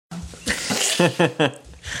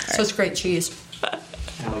So it's great cheese.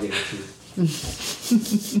 Alligator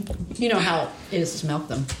cheese. You know how it is to milk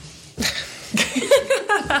them.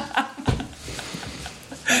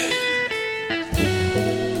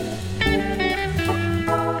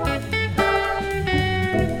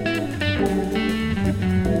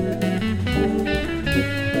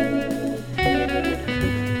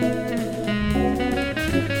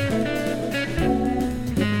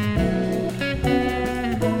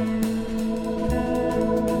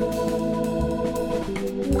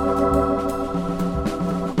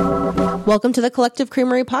 Welcome to the Collective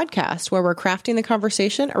Creamery podcast, where we're crafting the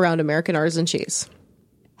conversation around American artisan cheese.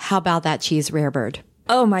 How about that cheese, Rarebird?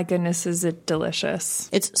 Oh my goodness, is it delicious.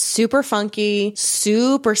 It's super funky,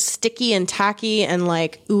 super sticky and tacky and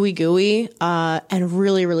like ooey gooey, and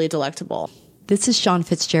really, really delectable. This is Sean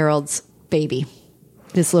Fitzgerald's baby,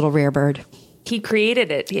 this little Rarebird. He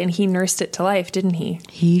created it and he nursed it to life, didn't he?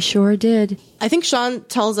 He sure did. I think Sean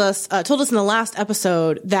told us in the last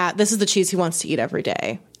episode that this is the cheese he wants to eat every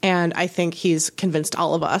day. And I think he's convinced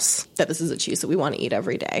all of us that this is a cheese that we want to eat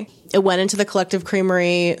every day. It went into the Collective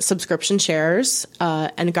Creamery subscription shares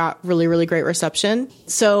and got really, really great reception.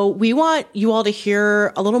 So we want you all to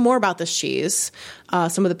hear a little more about this cheese,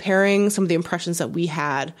 some of the pairings, some of the impressions that we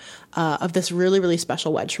had of this really, really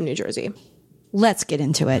special wedge from New Jersey. Let's get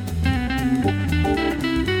into it.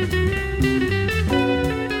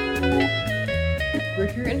 We're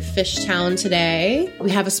here in Fishtown today. We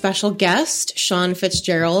have a special guest, Sean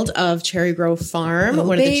Fitzgerald of Cherry Grove Farm,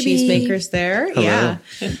 one of the cheesemakers there. Hello. Yeah.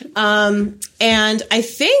 And I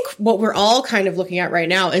think what we're all kind of looking at right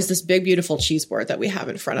now is this big, beautiful cheese board that we have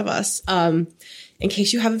in front of us. In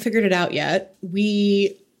case you haven't figured it out yet,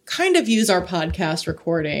 we kind of use our podcast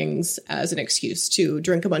recordings as an excuse to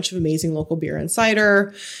drink a bunch of amazing local beer and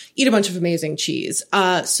cider, eat a bunch of amazing cheese.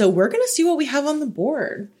 So we're going to see what we have on the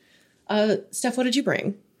board. Steph, what did you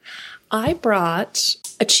bring? I brought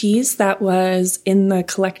a cheese that was in the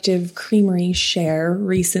Collective Creamery share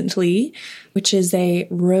recently, which is a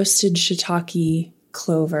roasted shiitake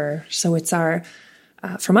clover. So it's our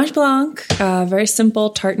fromage blanc, very simple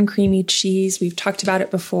tart and creamy cheese. We've talked about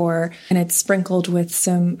it before, and it's sprinkled with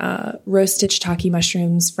some roasted shiitake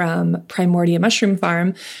mushrooms from Primordia Mushroom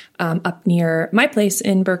Farm up near my place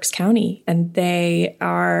in Berks County. And they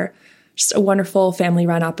are just a wonderful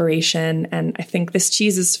family-run operation, and I think this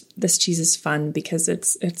cheese is fun because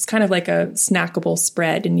it's kind of like a snackable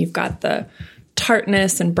spread, and you've got the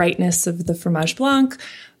tartness and brightness of the fromage blanc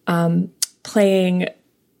playing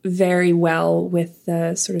very well with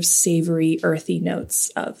the sort of savory, earthy notes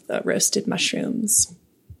of the roasted mushrooms.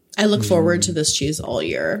 I look forward to this cheese all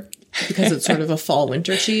year because it's sort of a fall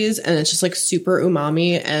winter cheese, and it's just like super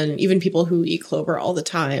umami, and even people who eat clover all the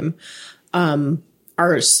time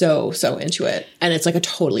are so into it, and it's like a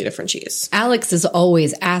totally different cheese. Alex is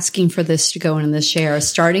always asking for this to go in the share,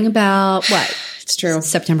 starting about what? It's true.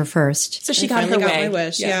 September 1st. So she got her way. My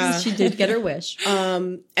wish. Yeah, She did get her wish.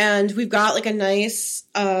 and we've got like a nice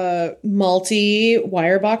malty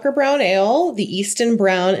Weyerbacher brown ale, the Easton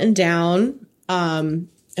Brown and Down, and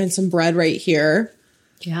some bread right here.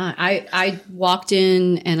 Yeah, I walked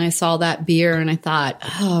in and I saw that beer and I thought,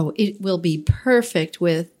 oh, it will be perfect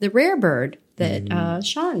with the Rarebird that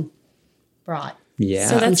Sean brought. Yeah.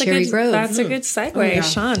 So that's Cherry Grove. That's a good segue. Oh, yeah.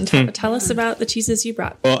 Sean, tell us about the cheeses you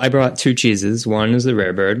brought. Well, I brought two cheeses. One is the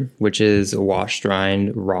Rarebird, which is a washed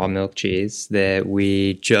rind raw milk cheese that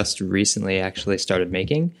we just recently actually started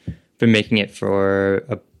making. Been making it for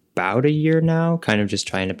about a year now, kind of just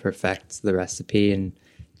trying to perfect the recipe and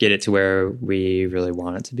get it to where we really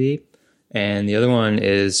want it to be. And the other one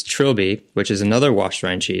is Trilby, which is another washed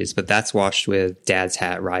rind cheese, but that's washed with Dad's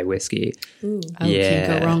Hat rye whiskey. Ooh. Oh,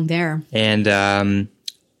 can't go wrong there. And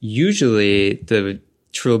usually the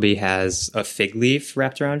Trilby has a fig leaf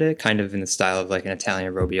wrapped around it, kind of in the style of like an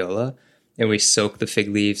Italian robiola. And we soak the fig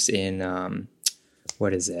leaves in,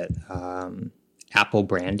 apple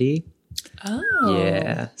brandy. Oh.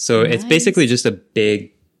 Yeah. So nice. It's basically just a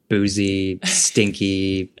big, boozy,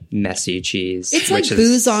 stinky, messy cheese. It's like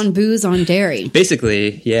booze on dairy.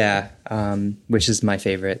 Basically, yeah. Which is my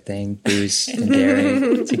favorite thing. Booze and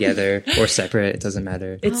dairy together or separate. It doesn't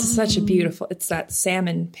matter. It's such a beautiful, it's that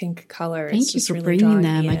salmon pink color. Thank you for bringing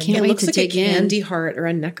them. I can't It wait looks to like a dig in. candy heart or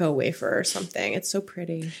a Necco wafer or something. It's so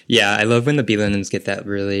pretty. Yeah, I love when the bee linens get that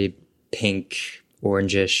really pink,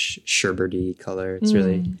 orangish, sherbety color. It's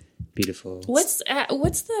really beautiful. What's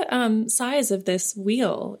the size of this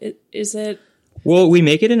wheel? Is it? Well, we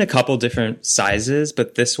make it in a couple different sizes,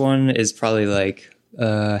 but this one is probably like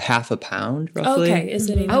half a pound roughly. Okay, is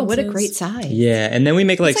it 8 Oh, what a ounces? great size. Yeah, and then we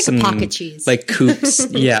make like It's like some a pocket cheese. like coops.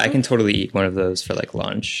 Yeah, I can totally eat one of those for like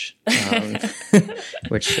lunch,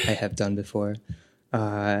 which I have done before.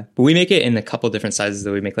 But we make it in a couple different sizes.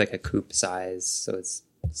 Though we make like a coupe size, so it's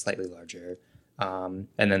slightly larger. And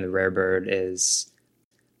then the Rarebird is,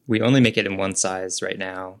 we only make it in one size right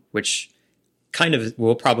now, which kind of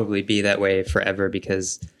will probably be that way forever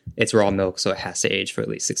because it's raw milk, so it has to age for at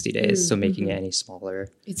least 60 days. So making it any smaller.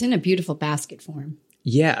 It's in a beautiful basket form.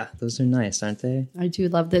 Yeah, those are nice, aren't they? I do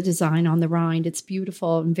love the design on the rind. It's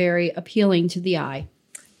beautiful and very appealing to the eye.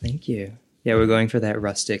 Thank you. Yeah, we're going for that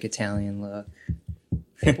rustic Italian look.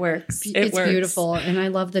 It works. It's beautiful, and I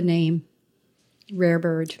love the name,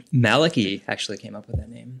 Rarebird. Malachi actually came up with that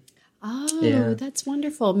name. Oh, Yeah. that's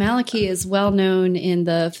wonderful. Malachi is well known in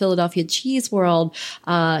the Philadelphia cheese world.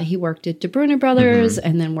 He worked at DeBruner Brothers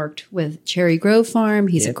and then worked with Cherry Grove Farm.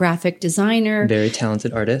 He's a graphic designer. Very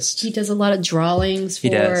talented artist. He does a lot of drawings for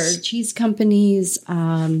does. cheese companies.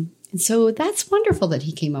 And so that's wonderful that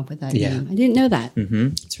he came up with that name. I didn't know that.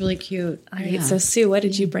 It's really cute. All right, so Sue, what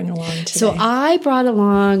did you bring along today? So I brought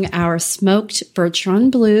along our smoked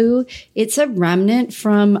Bertrand Blue. It's a remnant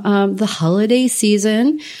from the holiday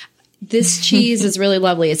season. This cheese is really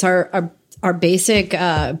lovely. It's our basic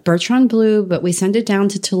Bertrand Blue, but we send it down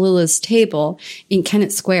to Tallulah's Table in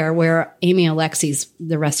Kennett Square, where Amy Alexi's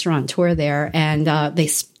the restaurateur there, and they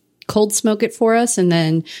cold smoke it for us, and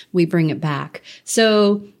then we bring it back.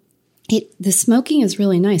 So the smoking is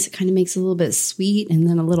really nice. It kind of makes a little bit sweet and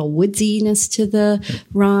then a little woodsiness to the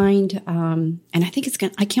rind. And I think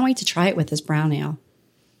I can't wait to try it with this brown ale.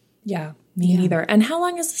 Yeah, me neither. And how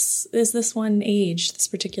long is this one aged, this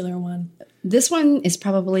particular one? This one is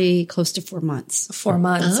probably close to 4 months. 4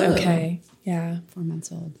 months, okay. Yeah. 4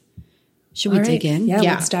 months old. Should we dig in? Yeah,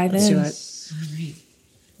 let's dive in. Let's do it.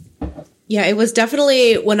 All right. Yeah, it was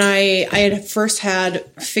definitely when I had first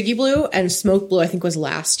had Figgy Blue and Smoked Blue, I think was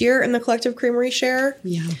last year in the Collective Creamery share.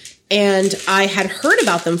 Yeah. And I had heard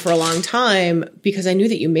about them for a long time because I knew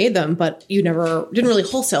that you made them, but you didn't really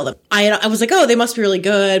wholesale them. I was like, oh, they must be really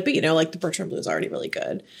good. But, like the Bertrand Blue is already really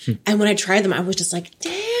good. And when I tried them, I was just like,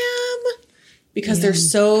 damn. Because they're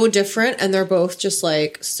so different and they're both just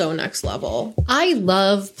like so next level. I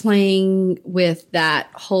love playing with that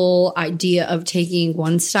whole idea of taking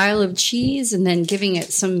one style of cheese and then giving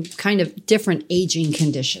it some kind of different aging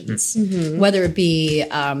conditions, whether it be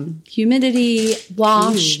humidity,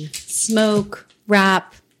 wash, smoke,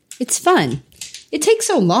 wrap. It's fun. It takes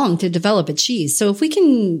so long to develop a cheese. So if we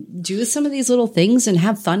can do some of these little things and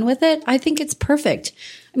have fun with it, I think it's perfect.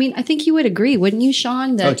 I mean, I think you would agree, wouldn't you,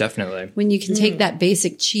 Sean? That Definitely. when you can take that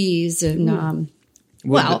basic cheese and,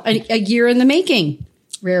 a year in the making,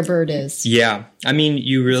 Rarebird is. Yeah. I mean,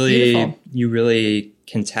 you really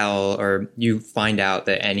can tell, or you find out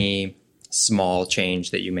that any small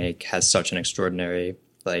change that you make has such an extraordinary,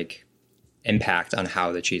 impact on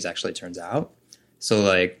how the cheese actually turns out.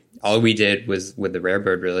 So, all we did was with the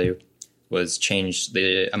Rarebird really was change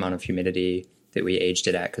the amount of humidity that we aged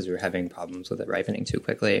it at because we were having problems with it ripening too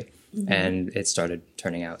quickly. And it started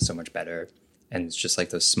turning out so much better. And it's just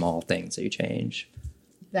those small things that you change.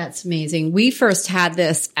 That's amazing. We first had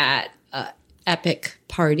this at an epic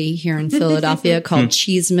party here in Philadelphia called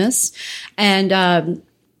Cheesemas. And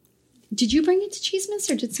did you bring it to Cheesemas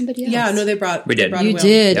or did somebody else? Yeah, no, they brought. We did. You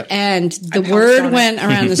did. Yep. And the pounced word on went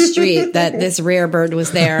around the street that this Rarebird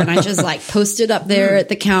was there. And I just posted up there at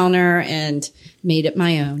the counter and made it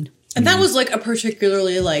my own. And that was a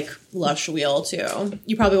particularly lush wheel too.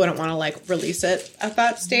 You probably wouldn't want to release it at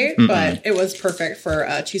that state, but it was perfect for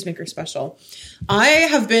a cheesemaker special. I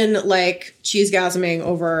have been cheesegasming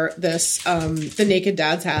over this the Naked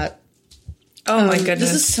Dad's hat. Oh my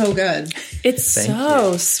goodness. This is so good. It's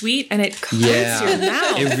so sweet and it coats your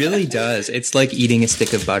mouth. It really does. It's like eating a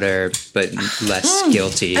stick of butter, but less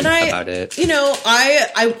guilty about it.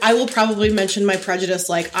 I will probably mention my prejudice.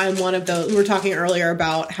 I'm one of those. We were talking earlier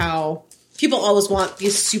about how people always want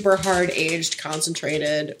these super hard aged,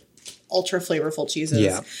 concentrated, ultra flavorful cheeses.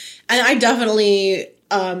 Yeah. And I definitely,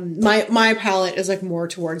 my palate is more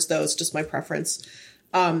towards those, just my preference.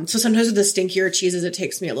 So sometimes with the stinkier cheeses, it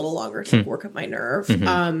takes me a little longer to work up my nerve.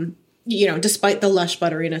 Despite the lush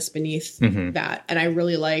butteriness beneath that. And I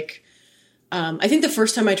really I think the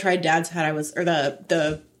first time I tried Dad's hat,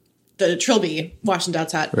 the Trilby Washington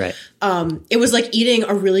Dad's hat. Right. It was eating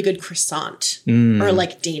a really good croissant or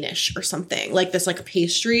Danish or something this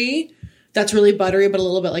pastry that's really buttery, but a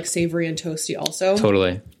little bit savory and toasty also.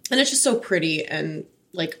 Totally. And it's just so pretty and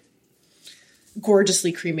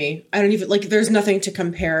gorgeously creamy. I don't even there's nothing to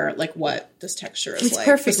compare what this texture is it's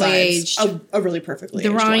perfectly aged. A really perfectly the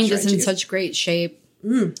aged rind Washington is in cheese. such great shape.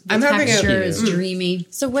 The I'm having texture is dreamy.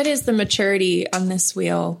 So what is the maturity on this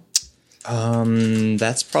wheel?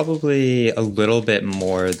 That's probably a little bit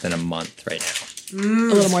more than a month right now.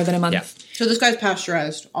 A little more than a month. Yeah. So this guy's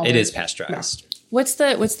pasteurized. It is pasteurized. What's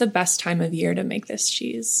the best time of year to make this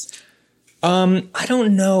cheese? I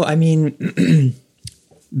don't know. I mean,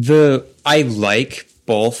 I like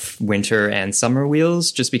both winter and summer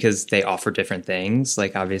wheels just because they offer different things.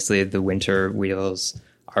 Like obviously the winter wheels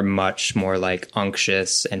are much more like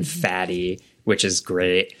unctuous and fatty, which is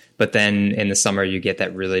great. But then in the summer you get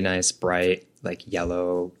that really nice bright like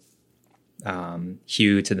yellow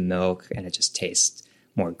hue to the milk, and it just tastes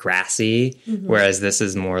more grassy. Whereas this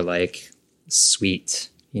is more like sweet,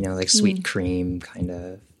 like sweet cream kind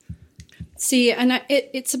of. See, and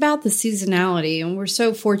it's about the seasonality, and we're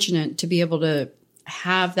so fortunate to be able to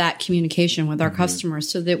have that communication with our customers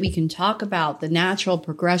so that we can talk about the natural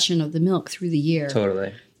progression of the milk through the year.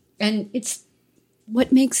 Totally. And it's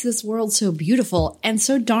what makes this world so beautiful and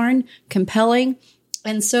so darn compelling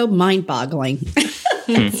and so mind-boggling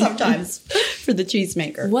sometimes for the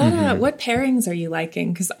cheesemaker. What pairings are you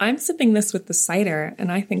liking? Because I'm sipping this with the cider,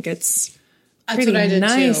 and I think it's pretty what I did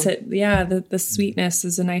nice. too. The sweetness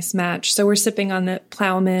is a nice match. So we're sipping on the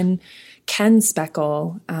Plowman Ken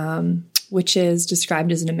Speckle, which is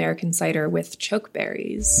described as an American cider with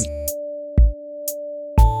chokeberries.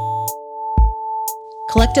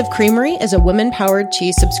 Collective Creamery is a women-powered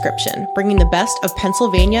cheese subscription, bringing the best of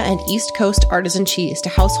Pennsylvania and East Coast artisan cheese to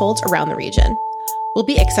households around the region. We'll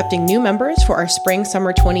be accepting new members for our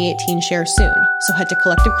Spring-Summer 2018 share soon, so head to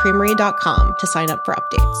collectivecreamery.com to sign up for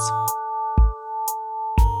updates.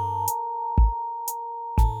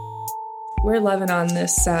 We're loving on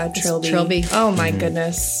this Trilby. Trilby. Oh my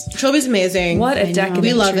goodness. Trilby's amazing. What a decadent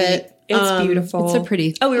We love treat. it. It's beautiful. It's a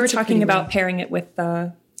pretty. Oh, we were it's a talking pretty about one. pairing it with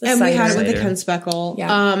the And cider. we had it with the Cider. Ken Speckle. Yeah.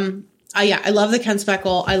 I love the Ken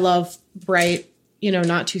Speckle. I love bright,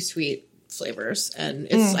 not too sweet flavors. And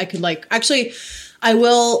it's, I could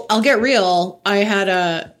I'll get real. We had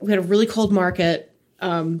a really cold market.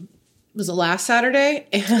 Was it last Saturday?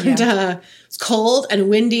 And it was cold and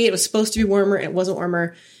windy. It was supposed to be warmer. It wasn't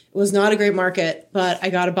warmer. It was not a great market, but I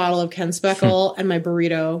got a bottle of Ken Speckle and my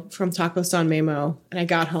burrito from Taco San Memo. And I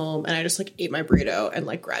got home and I just ate my burrito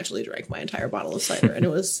and gradually drank my entire bottle of cider. And it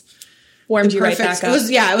was warmed you right perfect. back up.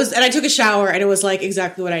 It was, and I took a shower and it was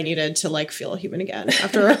exactly what I needed to feel human again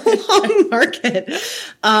after a long market.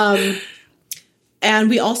 And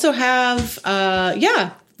we also have, we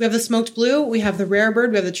have the smoked blue, we have the Rarebird,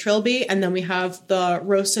 we have the Trilby, and then we have the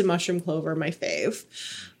roasted mushroom clover, my fave.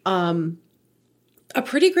 A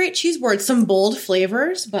pretty great cheese board, some bold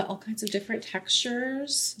flavors, but all kinds of different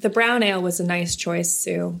textures. The brown ale was a nice choice,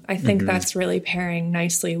 Sue. I think that's really pairing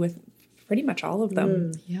nicely with pretty much all of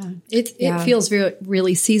them. Yeah. It feels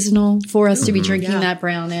really seasonal for us to be drinking that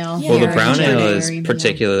brown ale. Well, the brown Very ale is very,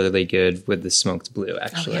 particularly good with the smoked blue,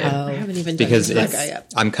 actually. I haven't even Because done that guy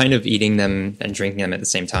yet. I'm kind of eating them and drinking them at the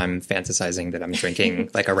same time, fantasizing that I'm drinking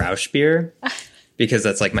a Rausch beer, because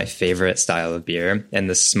that's my favorite style of beer. And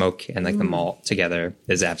the smoke and the malt together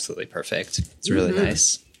is absolutely perfect. It's really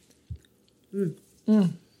nice. Yeah,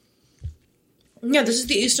 this is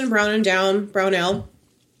the Easton Brown and Down brown ale,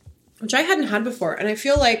 which I hadn't had before. And I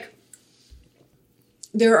feel like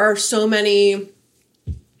there are so many.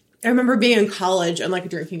 I remember being in college and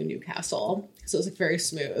drinking a Newcastle because it was very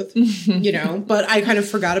smooth, but I kind of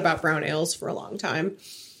forgot about brown ales for a long time.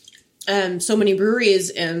 And so many breweries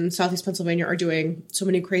in Southeast Pennsylvania are doing so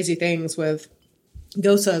many crazy things with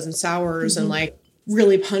dosas and sours and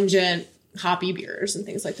really pungent hoppy beers and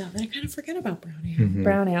things like that. But I kind of forget about brown ale.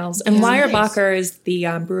 Brown ales. And Weyerbacher is the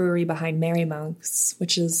brewery behind Mary Monk's,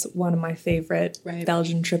 which is one of my favorite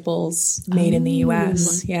Belgian triples made in the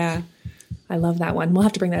U.S. Yeah. I love that one. We'll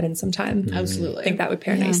have to bring that in sometime. Absolutely. I think that would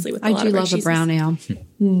pair nicely with a I lot do of our love a cheeses. brown ale.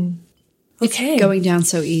 Okay. Going down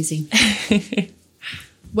so easy.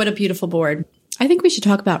 What a beautiful board. I think we should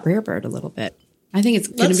talk about Rarebird a little bit. I think it's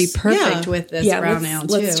going to be perfect with this brown ale, too.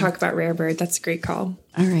 Let's talk about Rarebird. That's a great call.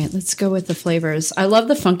 All right, let's go with the flavors. I love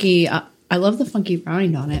the funky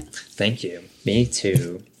rind on it. Thank you. Me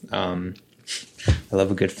too. I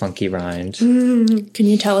love a good funky rind. Can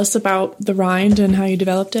you tell us about the rind and how you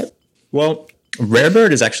developed it? Well,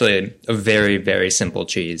 Rarebird is actually a very, very simple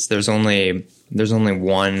cheese. There's only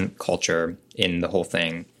one culture in the whole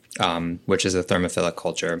thing, which is a thermophilic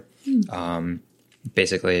culture.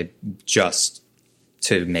 Basically just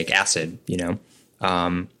to make acid,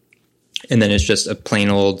 and then it's just a plain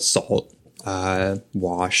old salt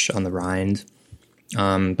wash on the rind.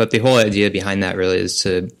 But the whole idea behind that really is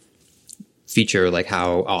to feature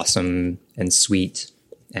how awesome and sweet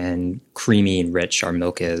and creamy and rich our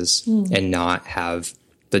milk is, and not have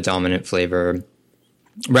the dominant flavor.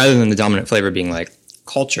 Rather than the dominant flavor being like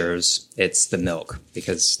cultures, it's the milk,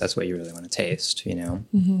 because that's what you really want to taste, you know,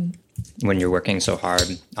 when you're working so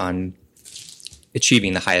hard on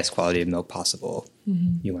achieving the highest quality of milk possible.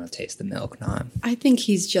 You want to taste the milk, not. I think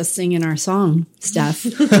he's just singing our song, Steph,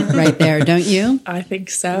 right there, don't you? I think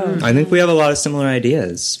so. I think we have a lot of similar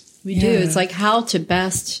ideas. We do. It's like how to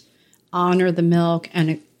best honor the milk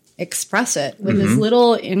and express it with this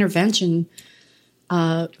little intervention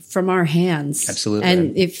from our hands. Absolutely.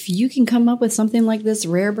 And if you can come up with something like this,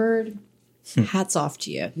 Rarebird, hats off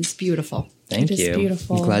to you. It's beautiful. Thank It is you.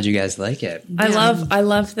 beautiful. I'm glad you guys like it. I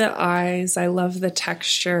love the eyes. I love the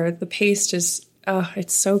texture. The paste is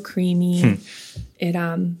it's so creamy. It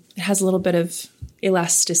has a little bit of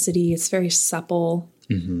elasticity. It's very supple.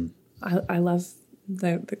 I love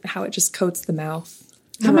the how it just coats the mouth.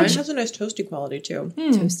 The rind has a nice toasty quality too,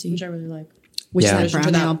 Toasty. which I really like. Which Yeah. that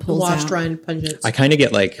brown ale The pulls washed out. rind pungent. I kind of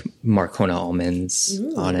get like Marcona almonds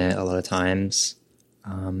on it a lot of times.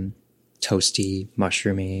 Toasty,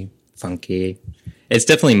 mushroomy, funky. It's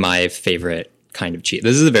definitely my favorite kind of cheese.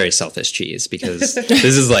 This is a very selfish cheese because this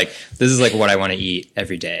is like what I want to eat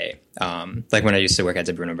every day. Like when I used to work at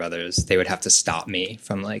De Bruno Brothers, they would have to stop me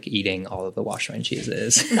from like eating all of the washed rind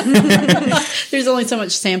cheeses. There's only so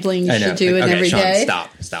much sampling you I know. should do Like, in okay, every Sean, day.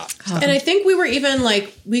 Stop. And I think we were even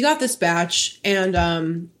like, we got this batch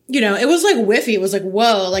and, you know, it was like whiffy. It was like,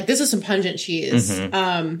 whoa, like this is some pungent cheese.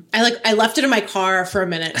 I left it in my car for a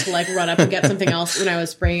minute to like run up and get something else when I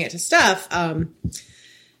was bringing it to Steph,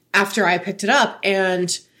 after I picked it up.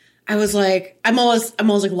 And I was like, I'm always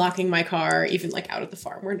like locking my car, even like out at the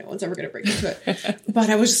farm where no one's ever going to break into it. But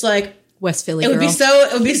I was just like, West Philly it girl.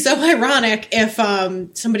 would be so ironic if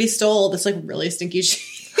somebody stole this like really stinky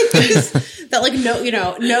cheese that like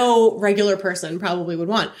no regular person probably would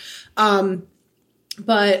want.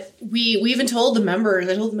 But we even told the members,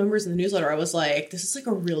 I told the members in the newsletter, I was like, this is like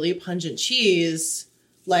a really pungent cheese.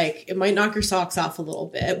 Like it might knock your socks off a little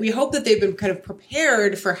bit. We hope that they've been kind of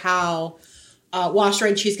prepared for how washed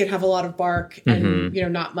rind cheese can have a lot of bark and,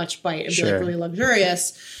 not much bite and be like really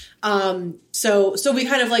luxurious. So we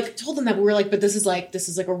kind of like told them that we were like, but this is like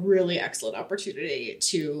a really excellent opportunity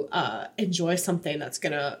to enjoy something that's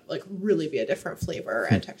gonna like really be a different flavor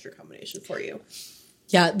and texture combination for you.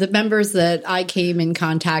 Yeah, the members that I came in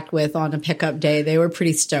contact with on a pickup day, they were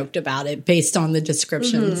pretty stoked about it based on the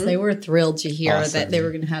descriptions. They were thrilled to hear that they were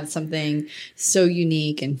going to have something so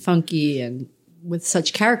unique and funky and with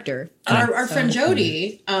such character. Our friend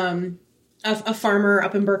Jody, a farmer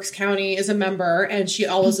up in Berks County, is a member, and she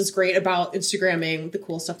always is great about Instagramming the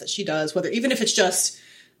cool stuff that she does, whether if it's just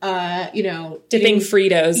Dipping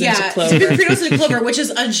Fritos into clover. Dipping Fritos into clover, which is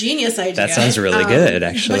a genius idea. That sounds really good,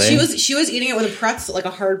 actually. But she was eating it with a pretzel, like a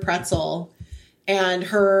hard pretzel, and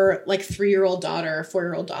her like 4-year-old daughter,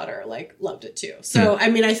 like loved it too. So I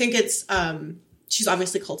mean, I think it's she's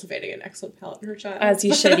obviously cultivating an excellent palate in her child. As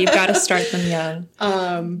you should. You've got to start them young.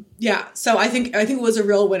 Yeah. So I think it was a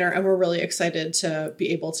real winner, and we're really excited to be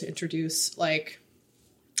able to introduce like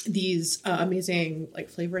these amazing like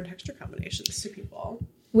flavor and texture combinations to people.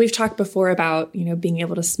 We've talked before about, being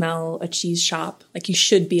able to smell a cheese shop. Like you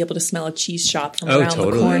should be able to smell a cheese shop from around the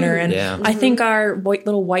corner. And I think our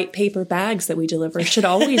little white paper bags that we deliver should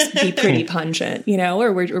always be pretty pungent,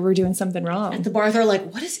 or we're doing something wrong. At the bar, they're like,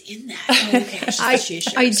 what is in that? Oh, okay.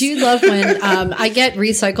 I do love when I get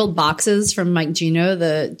recycled boxes from Mike Gino,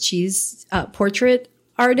 the cheese portrait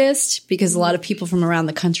artist, because a lot of people from around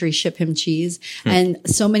the country ship him cheese. And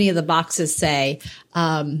so many of the boxes say,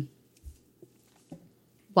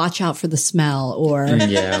 watch out for the smell, or,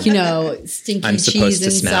 stinky cheese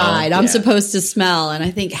inside. I'm supposed to smell. And I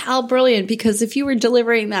think how brilliant, because if you were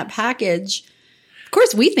delivering that package, of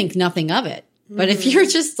course we think nothing of it. But if you're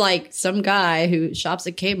just like some guy who shops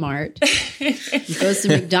at Kmart, goes to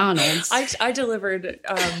McDonald's. I delivered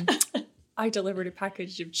a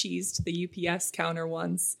package of cheese to the UPS counter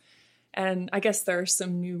once. And I guess there are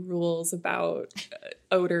some new rules about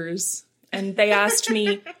odors. And they asked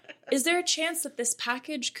me, is there a chance that this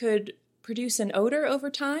package could produce an odor over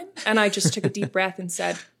time? And I just took a deep breath and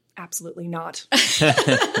said, absolutely not.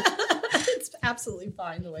 It's absolutely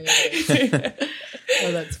fine the way it is.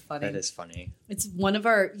 Oh, that's funny. That is funny. It's one of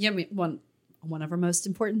our one of our most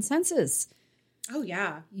important senses. Oh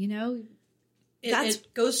yeah.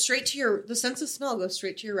 It goes straight to the sense of smell goes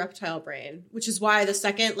straight to your reptile brain, which is why the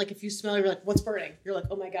second, like if you smell, you're like, what's burning? You're like,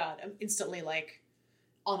 oh my God, I'm instantly like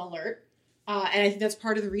on alert. And I think that's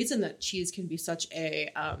part of the reason that cheese can be such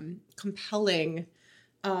a compelling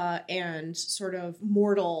and sort of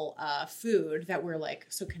mortal food that we're like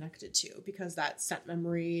so connected to, because that scent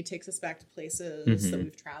memory takes us back to places that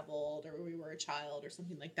we've traveled or where we were a child or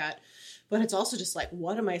something like that. But it's also just like,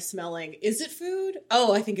 what am I smelling? Is it food?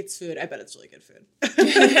 Oh, I think it's food. I bet it's really good food.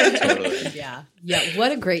 Totally. Yeah.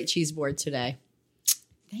 What a great cheese board today.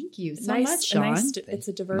 Thank you so much, Sean. It's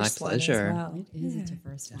a diverse My one as pleasure. well. It is a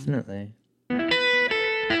diverse one. Definitely.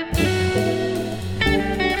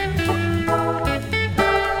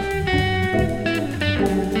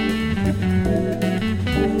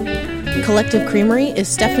 Collective Creamery is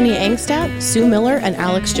Stephanie Angstadt, Sue Miller, and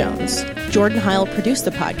Alex Jones. Jordan Heil produced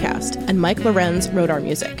the podcast, and Mike Lorenz wrote our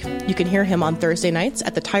music. You can hear him on Thursday nights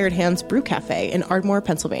at the Tired Hands Brew Cafe in Ardmore,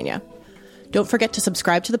 Pennsylvania. Don't forget to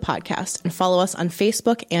subscribe to the podcast and follow us on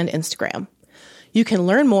Facebook and Instagram. You can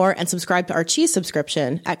learn more and subscribe to our cheese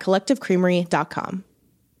subscription at collectivecreamery.com.